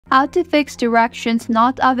How to fix directions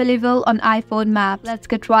not available on iPhone Maps. Let's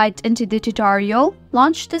get right into the tutorial.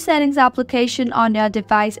 Launch the Settings application on your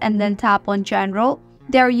device and then tap on General.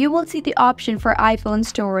 There you will see the option for iPhone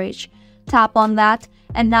storage. Tap on that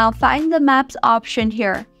and now find the Maps option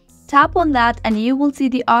here. Tap on that and you will see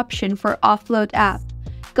the option for Offload app.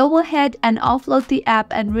 Go ahead and offload the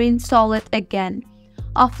app and reinstall it again.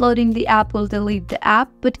 Offloading the app will delete the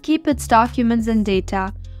app but keep its documents and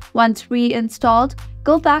data. Once reinstalled,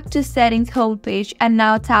 go back to Settings homepage and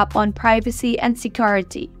now tap on Privacy and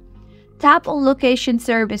Security. Tap on Location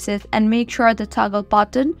Services and make sure the toggle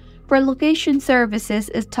button for Location Services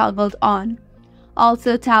is toggled on.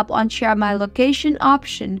 Also tap on Share My Location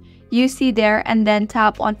option you see there and then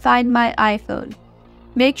tap on Find My iPhone.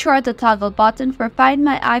 Make sure the toggle button for Find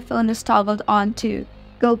My iPhone is toggled on too.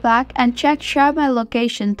 Go back and check Share My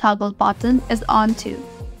Location toggle button is on too.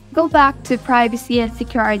 Go back to Privacy and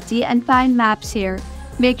Security and find Maps here.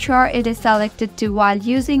 Make sure it is selected to while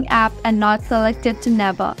using app and not selected to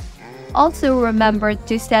never. Also remember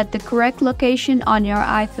to set the correct location on your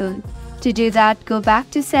iPhone. To do that, go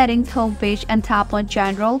back to Settings homepage and tap on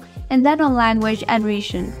General and then on Language and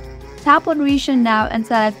Region. Tap on Region now and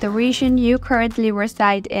select the region you currently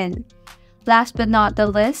reside in. Last but not the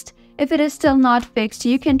least, if it is still not fixed,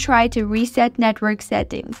 you can try to reset network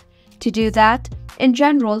settings. To do that, in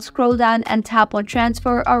General, scroll down and tap on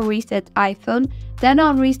Transfer or Reset iPhone, then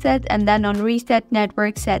on Reset and then on Reset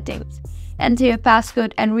Network Settings. Enter your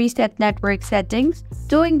passcode and reset network settings.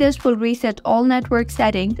 Doing this will reset all network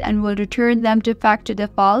settings and will return them to factory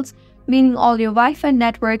defaults, meaning all your Wi-Fi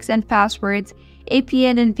networks and passwords,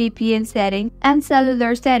 APN and VPN settings, and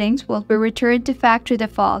cellular settings will be returned to factory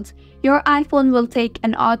defaults. Your iPhone will take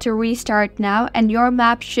an auto restart now and your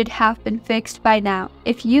map should have been fixed by now.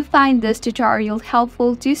 If you find this tutorial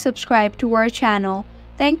helpful, do subscribe to our channel.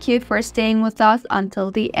 Thank you for staying with us until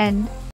the end.